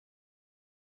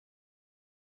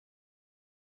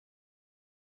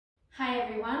Hi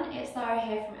everyone, it's Lara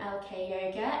here from LK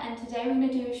Yoga, and today we're going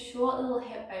to do a short little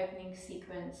hip opening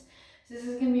sequence. So this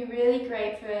is going to be really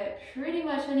great for pretty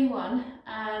much anyone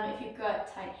if you've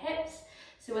got tight hips.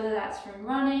 So whether that's from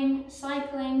running,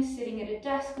 cycling, sitting at a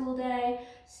desk all day,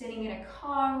 sitting in a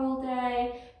car all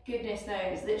day, goodness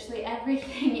knows, literally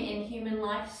everything in human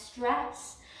life,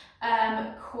 stress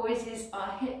causes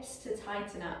our hips to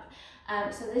tighten up.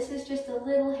 So this is just a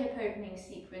little hip opening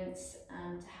sequence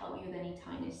to help you with any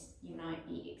tightness you might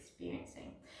be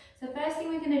experiencing. So the first thing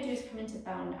we're going to do is come into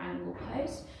bound angle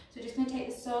pose. So we're just going to take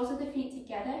the soles of the feet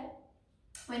together.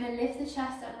 We're going to lift the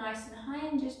chest up nice and high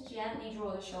and just gently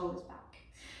draw the shoulders back.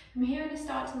 From here we're going to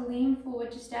start to lean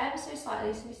forward just ever so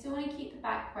slightly, so we still want to keep the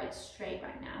back quite straight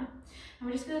right now. And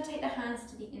we're just going to take the hands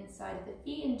to the inside of the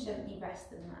feet and gently rest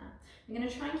them there. We're going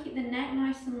to try and keep the neck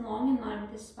nice and long in line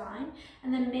with the spine,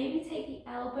 and then maybe take the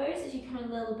elbows as you come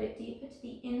a little bit deeper to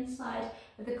the inside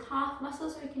of the calf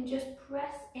muscles, so we can just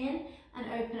press in and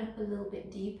open up a little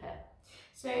bit deeper.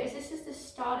 So as this is the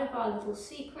start of our little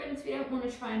sequence, we don't want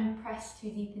to try and press too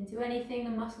deep into anything.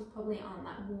 The muscles probably aren't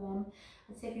that warm.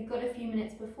 I'd say if you've got a few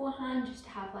minutes beforehand, just to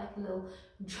have like a little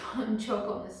jog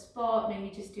on the spot,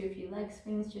 maybe just do a few leg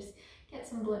swings, just get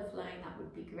some blood flowing, that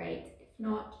would be great. If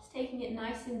not, just taking it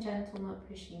nice and gentle, not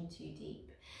pushing too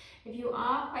deep. If you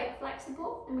are quite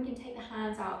flexible, then we can take the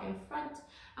hands out in front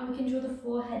and we can draw the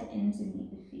forehead in to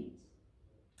meet the feet.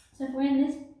 So if we're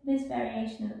in this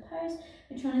variation of the pose,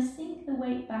 we're trying to sink the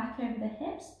weight back over the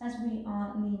hips as we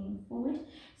are leaning forward.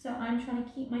 So I'm trying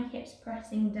to keep my hips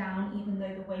pressing down even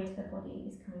though the weight of the body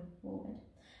is coming forward.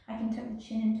 I can tuck the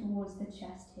chin in towards the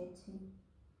chest here too.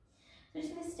 So I'm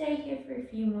just going to stay here for a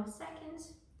few more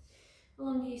seconds. The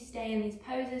longer you stay in these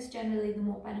poses, generally the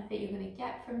more benefit you're going to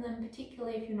get from them,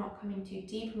 particularly if you're not coming too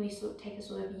deep and we take a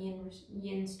sort of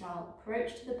yin style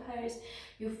approach to the pose.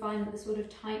 You'll find that the sort of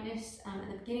tightness at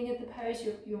the beginning of the pose,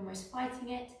 you're almost fighting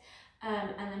it.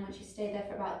 And then once you stay there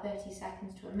for about 30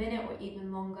 seconds to a minute or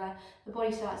even longer, the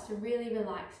body starts to really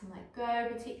relax and let go,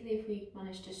 particularly if we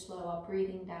manage to slow our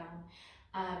breathing down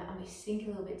and we sink a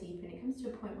little bit deeper, and it comes to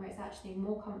a point where it's actually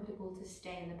more comfortable to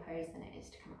stay in the pose than it is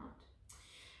to come out.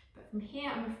 But from here,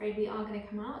 I'm afraid we are going to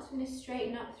come out, so we're going to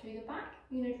straighten up through the back.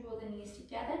 We're going to draw the knees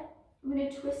together. We're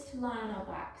going to twist to lie on our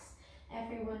backs.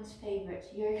 Everyone's favourite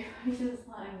yoga poses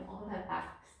lying on their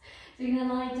backs. So we're going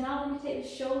to lie down, we're going to take the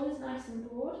shoulders nice and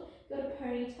broad. Got a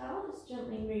ponytail, just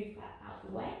gently move that out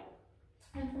of the way.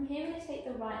 And from here, we're going to take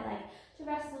the right leg to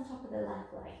rest on top of the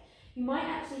left leg. You might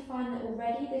actually find that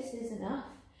already this is enough,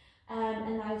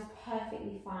 and that is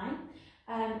perfectly fine.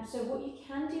 So what you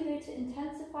can do though to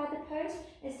intensify the pose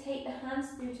is take the hands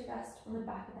through to rest on the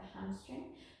back of the hamstring.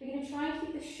 We're going to try and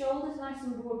keep the shoulders nice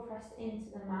and broad pressed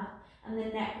into the mat and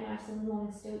the neck nice and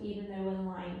long still, even though we're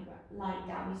lying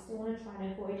down. We still want to try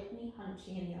and avoid any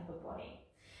hunching in the upper body.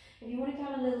 If you want to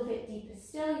come a little bit deeper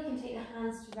still, you can take the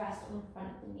hands to rest on the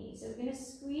front of the knee. So we're going to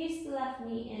squeeze the left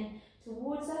knee in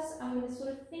towards us, and we're going to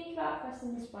sort of think about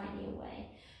pressing this right knee away.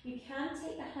 You can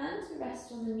take the hand to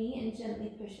rest on the knee and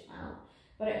gently push it out,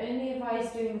 but I only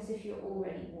advise doing this if you're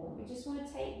already warm. We just want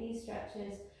to take these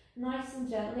stretches nice and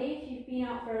gently. If you've been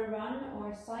out for a run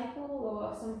or a cycle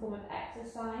or some form of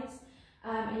exercise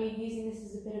and you're using this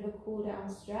as a bit of a cool down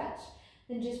stretch,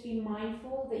 then just be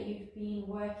mindful that you've been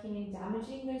working and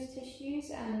damaging those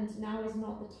tissues, and now is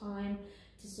not the time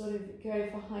to sort of go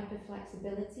for hyper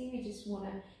flexibility. We just want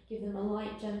to give them a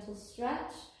light, gentle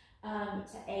stretch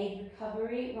to aid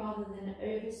recovery rather than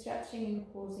overstretching and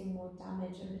causing more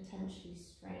damage and potentially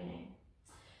straining.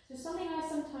 So something I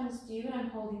sometimes do when I'm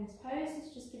holding this pose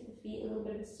is just give the feet a little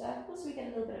bit of a circle, so we get a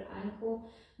little bit of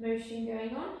ankle motion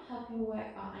going on, helping work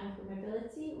our ankle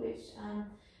mobility, which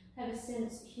ever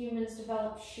since humans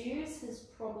developed shoes has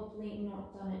probably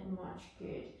not done it much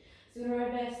good. So we're going to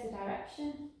reverse the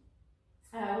direction.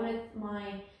 One of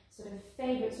my sort of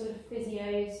favourite sort of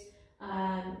physios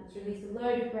that's released a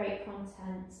load of great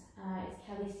content is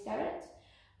Kelly Starrett,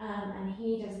 and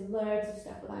he does loads of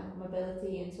stuff with ankle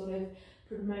mobility and sort of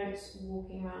promotes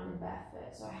walking around in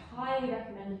barefoot. So I highly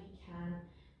recommend, if you can,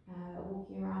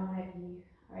 walking around whenever you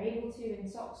are able to in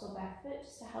socks or barefoot,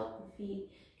 just to help the feet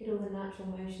get all the natural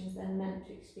motions they're meant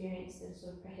to experience that are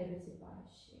sort of prohibited by the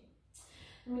shoe.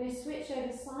 I'm going to switch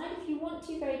over side. If you want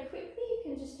to very quickly, you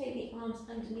can just take the arms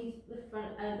underneath the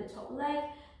front and the top leg,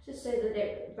 just so that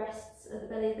it rests at the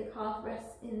belly of the calf,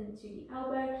 rests into the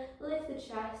elbow, lift the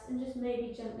chest, and just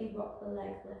maybe gently rock the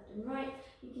leg left and right.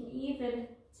 You can even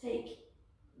take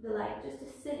the leg just to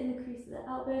sit in the crease of the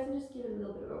elbows and just give it a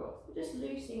little bit of a rock. So just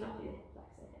loosening up your hip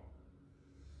flexor here.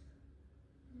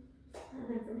 And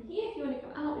then from here, if you want to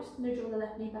come out, we're just going to draw the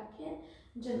left knee back in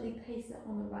and gently place it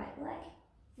on the right leg.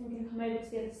 I'm going to come over to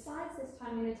the other side, so this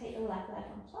time I'm going to take the left leg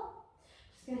on top.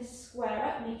 Just going to square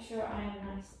up, make sure I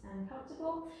am nice and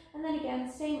comfortable. And then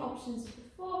again, same options as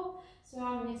before. So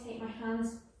I'm going to take my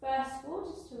hands first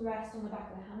forward just to rest on the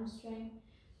back of the hamstring.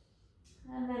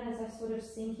 And then as I sort of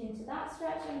sink into that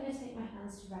stretch, I'm going to take my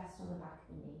hands to rest on the back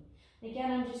of the knee. And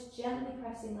again, I'm just gently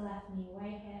pressing the left knee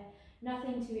away here.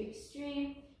 Nothing too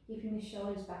extreme, keeping the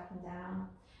shoulders back and down.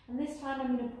 And this time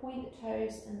I'm going to point the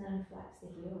toes and then flex the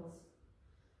heels.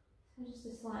 So just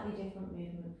a slightly different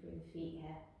movement through the feet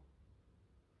here.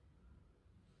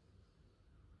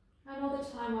 And all the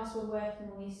time whilst we're working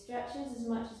on these stretches, as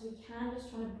much as we can, just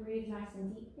trying to breathe nice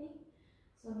and deeply.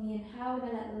 So on the inhale, we're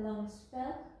going to let the lungs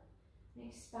fill and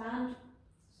expand,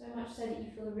 so much so that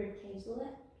you feel the rib cage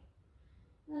lift.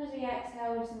 And then as we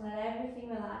exhale, we're just going to let everything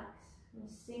relax and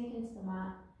sink into the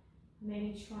mat. And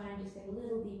maybe try and just get a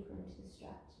little deeper into the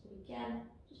stretch. But again,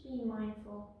 just being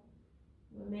mindful.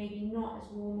 We're maybe not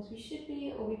as warm as we should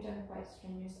be, or we've done quite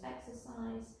strenuous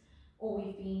exercise, or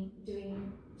we've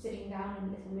been sitting down in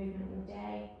a little movement all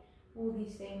day. All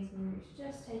these things mean we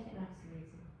should just take it nice and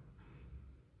easy.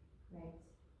 Great.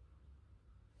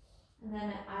 And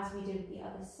then as we did the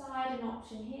other side, an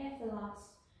option here for the last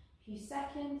few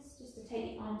seconds, just to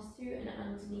take the arms through and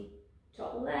underneath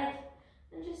top leg,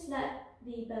 and just let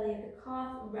the belly of the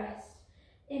calf rest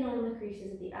in on the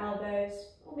creases of the elbows,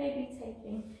 or maybe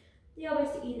taking the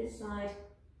elbows to either side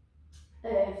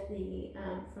of the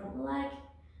front leg,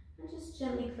 and just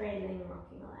gently cradling and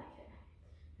rocking the leg here.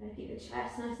 And keep the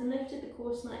chest nice and lifted, the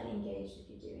core slightly engaged if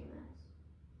you're doing this.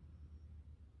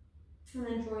 And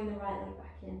then drawing the right leg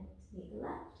back in to meet the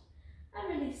left,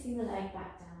 and releasing the leg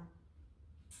back down.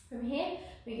 From here,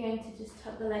 we're going to just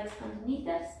tuck the legs underneath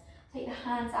us, take the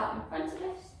hands out in front of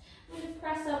us, and just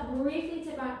press up briefly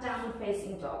to back downward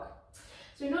facing dog.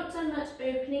 So we've not done much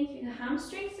opening through the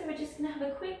hamstring, so we're just going to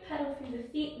have a quick pedal through the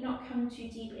feet, not come too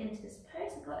deep into this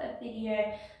pose. I've got a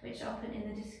video which I'll put in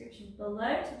the description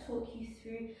below to talk you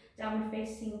through downward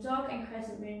facing dog and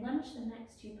crescent moon lunge, the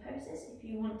next two poses, if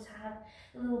you want to have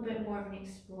a little bit more of an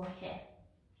explore here.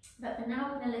 But for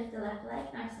now, we're going to lift the left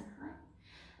leg nice and high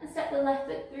and step the left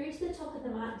foot through to the top of the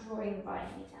mat, drawing the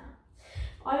right knee down.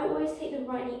 I always take the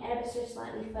right knee ever so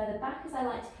slightly further back, as I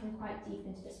like to come quite deep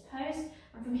into this pose.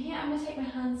 And from here, I'm going to take my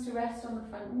hands to rest on the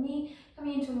front knee,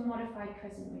 coming into a modified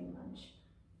crescent moon lunge.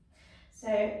 So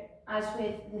as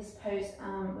with this pose,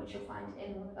 which you'll find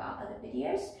in one of our other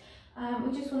videos,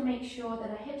 we just want to make sure that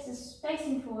our hips are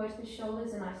facing forward, the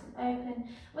shoulders are nice and open.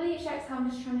 With each exhale, I'm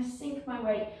just trying to sink my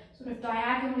weight sort of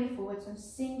diagonally forward, so I'm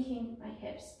sinking my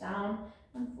hips down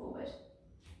and forward.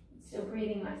 Still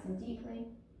breathing nice and deeply.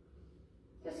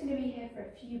 Just going to be here for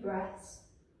a few breaths.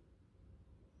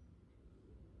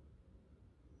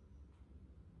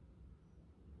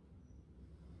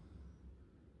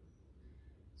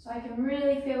 So I can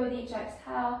really feel with each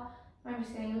exhale, I'm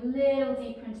just getting a little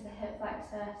deeper into the hip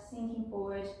flexor, sinking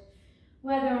forward.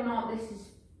 Whether or not this is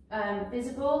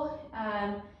visible,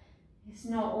 it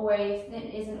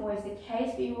isn't always the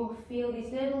case, but you will feel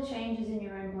these little changes in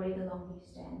your own body the longer you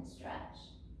stay in the stretch.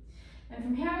 And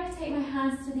from here, I'm going to take my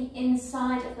hands to the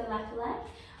inside of the left leg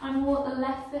and walk the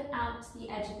left foot out to the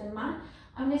edge of the mat.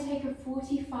 I'm going to take a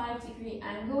 45-degree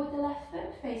angle with the left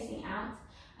foot facing out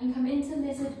and come into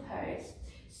lizard pose.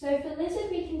 So for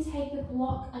lizard, we can take the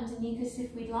block underneath us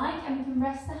if we'd like, and we can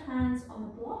rest the hands on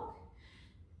the block.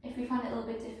 If we find it a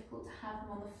little bit difficult to have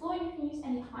them on the floor, you can use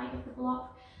any height of the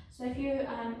block. So if you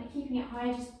are keeping it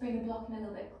high, just bring the block in a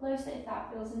little bit closer. If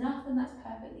that feels enough, then that's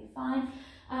perfectly fine.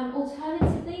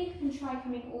 Alternatively, you can try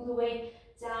coming all the way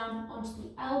down onto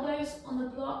the elbows on the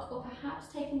block, or perhaps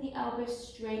taking the elbows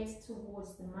straight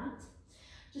towards the mat.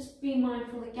 Just be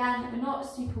mindful again that we're not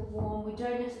super warm. We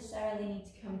don't necessarily need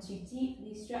to come too deep for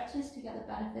these stretches to get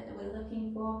the benefit that we're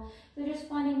looking for. So just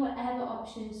finding whatever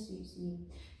option suits you.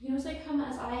 You can also come,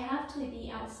 as I have, to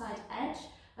the outside edge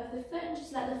of the foot and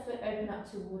just let the foot open up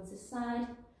towards the side.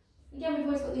 Again, we've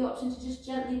always got the option to just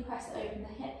gently press open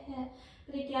the hip here,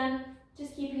 but again,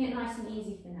 just keeping it nice and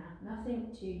easy for now,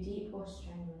 nothing too deep or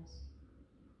strenuous.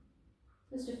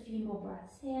 Just a few more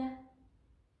breaths here.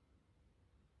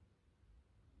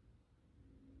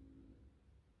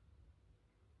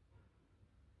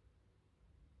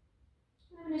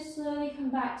 I'm going to slowly come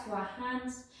back to our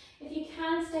hands. If you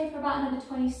can, stay for about another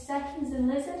 20 seconds in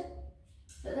lizard.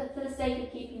 But for the sake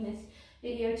of keeping this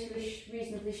video to a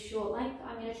reasonably short length,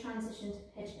 I'm going to transition to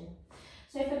pigeon.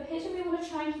 So for pigeon, we want to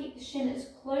try and keep the shin as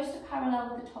close to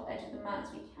parallel with the top edge of the mat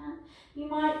as we can. You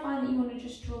might find that you want to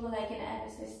just draw the leg in ever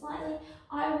so slightly.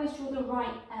 I always draw the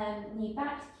right knee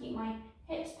back to keep my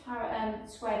hips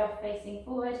squared off facing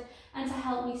forward and to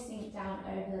help me sink down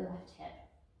over the left hip.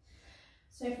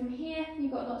 So from here,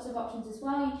 you've got lots of options as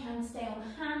well. You can stay on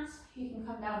the hands, you can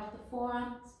come down to the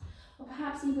forearms, or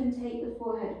perhaps even take the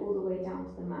forehead all the way down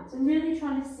to the mat. So really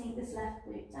trying to sink this left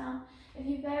glute down. If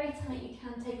you're very tight, you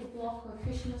can take a block or a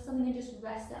cushion or something and just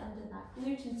rest it under that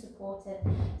glute and support it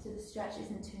so the stretch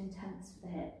isn't too intense for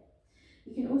the hip.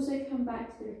 You can also come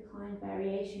back to the reclined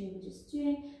variation we were just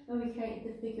doing, where we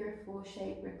created the figure of four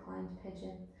shape reclined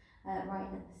pigeon right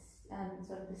at the,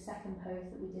 sort of the second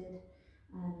pose that we did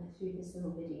through this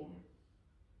little video.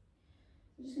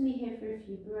 I'm just going to be here for a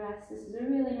few breaths. This is a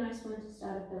really nice one to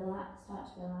start to relax.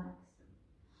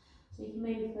 So you can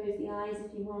maybe close the eyes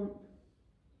if you want.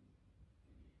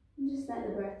 And just let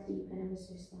the breath deepen ever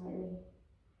so slightly.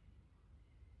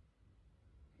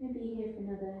 I'm going to be here for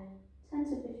another 10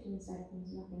 to 15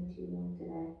 seconds, nothing too long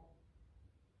today.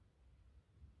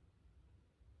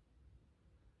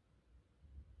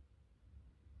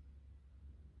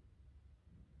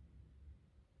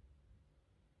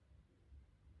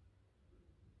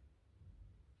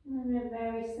 And then we're going to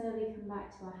very slowly come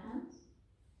back to our hands.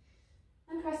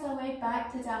 And press our way back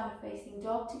to downward facing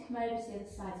dog to come over to the other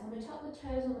side. So I'm going to tuck the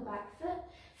toes on the back foot,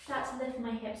 start to lift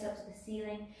my hips up to the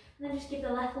ceiling, and then just give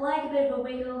the left leg a bit of a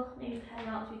wiggle, maybe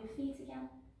pedal out through the feet again.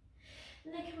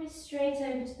 And then coming straight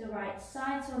over to the right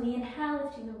side. So on the inhale,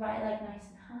 lifting the right leg nice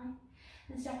and high,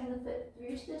 and stacking the foot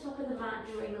through to the top of the mat,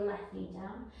 drawing the left knee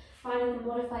down, finding the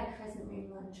modified crescent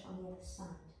moon lunge on the other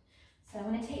side. So I'm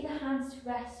going to take the hands to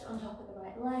rest on top of the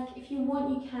right leg. If you want,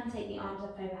 you can take the arms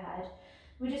up overhead.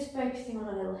 We're just focusing on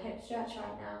a little hip stretch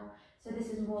right now, so this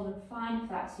is more than fine if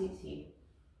that suits you.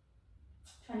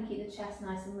 Trying to keep the chest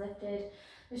nice and lifted.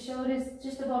 The shoulders,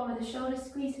 just the bottom of the shoulders,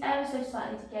 squeeze ever so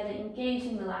slightly together,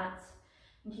 engaging the lats,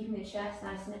 and keeping the chest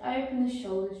nice and open, the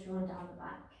shoulders drawn down the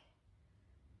back.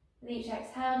 With each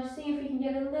exhale, just seeing if we can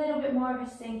get a little bit more of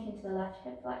a sink into the left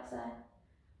hip flexor.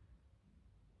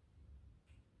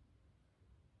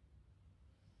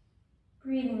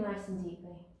 Breathing nice and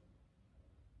deeply.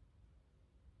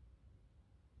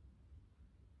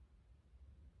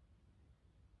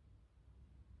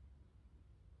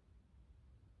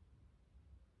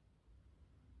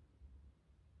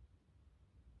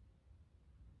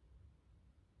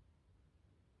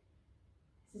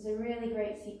 This is a really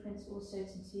great sequence also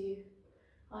to do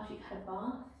after you've had a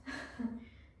bath.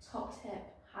 Top tip,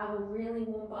 have a really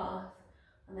warm bath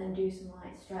and then do some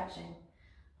light stretching,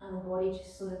 and the body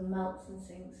just sort of melts and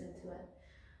sinks into it.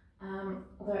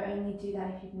 Although only do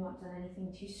that if you've not done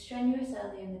anything too strenuous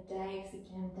earlier in the day, because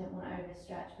again, don't want to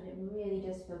overstretch, but it really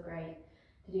does feel great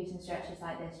to do some stretches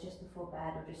like this just before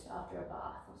bed or just after a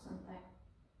bath or something.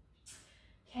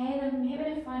 Okay, then from here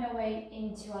we're going to find our way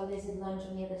into our lizard lunge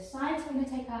on the other side. So we're going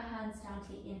to take our hands down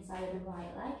to the inside of the right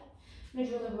leg. I'm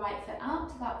going to draw the right foot out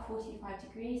to about 45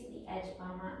 degrees at the edge of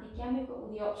our mat. And again, we've got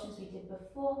all the options we did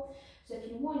before. So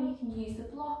if you want, you can use the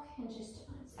block and just,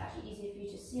 it's actually easier for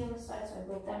you to see on the side, so I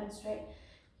will demonstrate.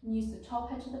 You can use the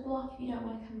top edge of the block if you don't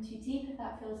want to come too deep, if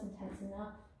that feels intense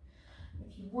enough.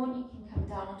 If you want, you can come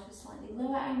down onto a slightly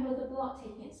lower angle of the block,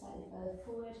 taking it slightly further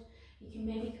forward. You can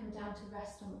maybe come down to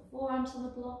rest on the forearms on the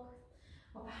block,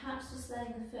 or perhaps just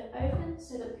letting the foot open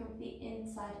so that we come with the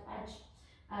inside edge,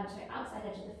 outside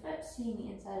edge of the foot, seeing the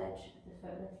inside edge of the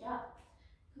foot lift up,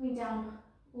 coming down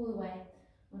all the way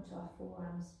onto our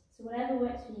forearms. So whatever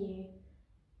works for you.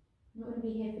 I'm not going to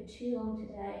be here for too long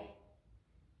today.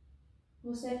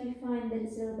 Also, if you find that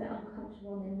it's a little bit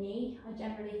uncomfortable in the knee, I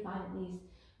generally find that these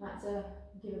mats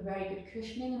give a very good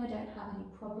cushioning and I don't have any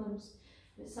problems.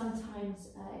 But sometimes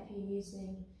if you're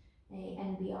using a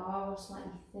NBR or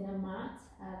slightly thinner mat,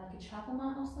 like a travel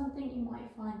mat or something, you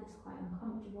might find this quite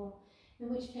uncomfortable. In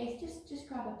which case, just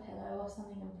grab a pillow or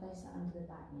something and place it under the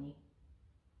back knee.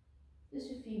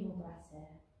 Just a few more breaths here.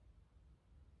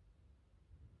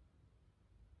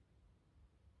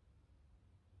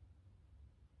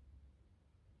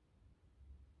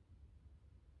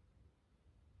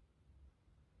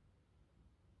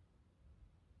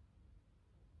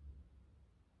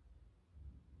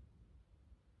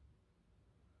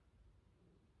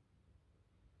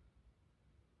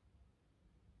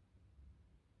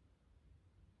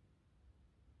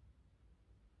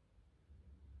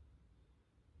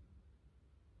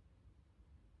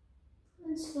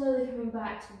 And slowly coming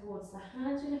back towards the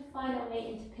hands, we're going to find our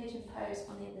way into pigeon pose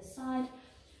on the other side.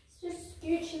 So just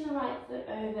scooching the right foot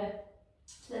over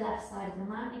to the left side of the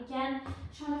mat. Again,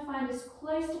 trying to find as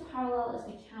close to parallel as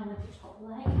we can with the top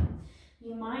leg.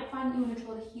 You might find that you want to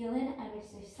draw the heel in ever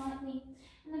so slightly.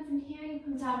 And then from here you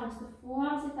come down onto the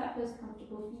forearms if that feels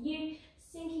comfortable for you.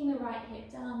 Sinking the right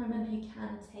hip down. Remember, you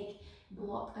can take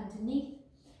block underneath.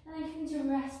 And then coming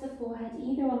to rest the forehead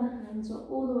either on the hands or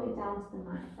all the way down to the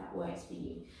mat if that works for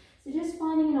you. So just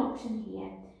finding an option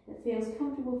here that feels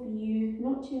comfortable for you,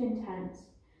 not too intense,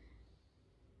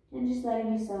 and just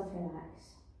letting yourself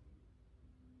relax.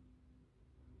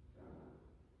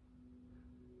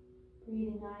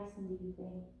 Breathing nice and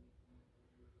deeply.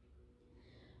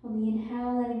 On the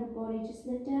inhale, letting the body just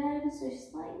lift ever so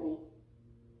slightly.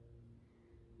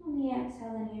 On the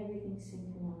exhale, letting everything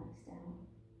sink and relax down.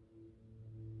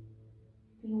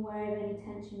 Being aware of any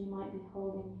tension you might be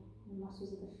holding in the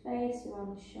muscles of the face,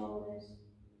 around the shoulders,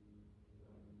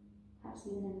 perhaps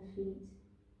even in the feet.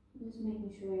 And just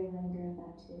making sure you're letting go of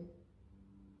that too.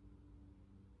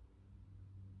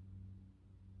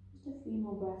 Just a few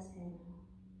more breaths here now.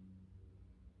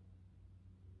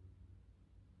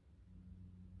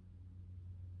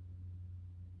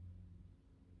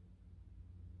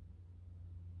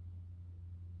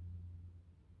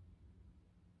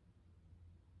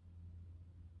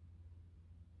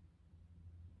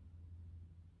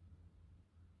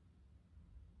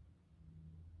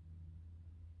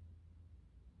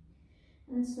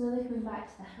 And then slowly coming back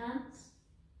to the hands.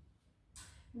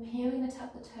 From here we're going to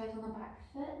tuck the toes on the back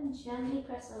foot and gently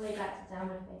press our way back to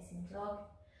downward facing dog.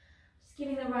 Just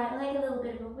giving the right leg a little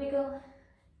bit of a wiggle.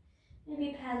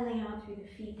 Maybe pedaling out through the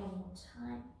feet one more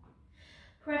time.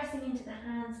 Pressing into the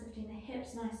hands, lifting the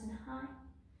hips nice and high.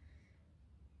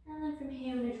 And then from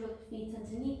here we're going to draw the feet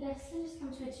underneath us and just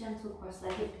come to a gentle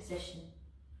cross-legged position.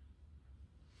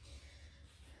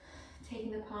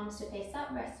 Taking the palms to face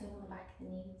up, resting on the back of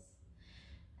the knees.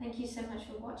 Thank you so much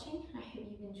for watching. I hope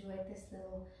you've enjoyed this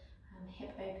little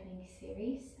hip opening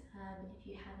series. If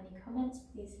you have any comments,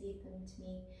 please leave them to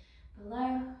me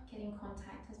below. Get in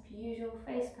contact as per usual.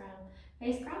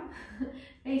 Facebook,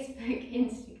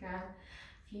 Instagram,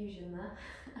 fusion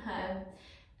there.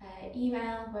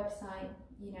 Email, website,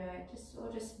 you know it,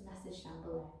 or just message down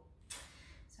below.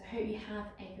 So I hope you have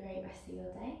a great rest of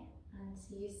your day and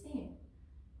see you soon.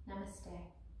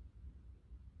 Namaste.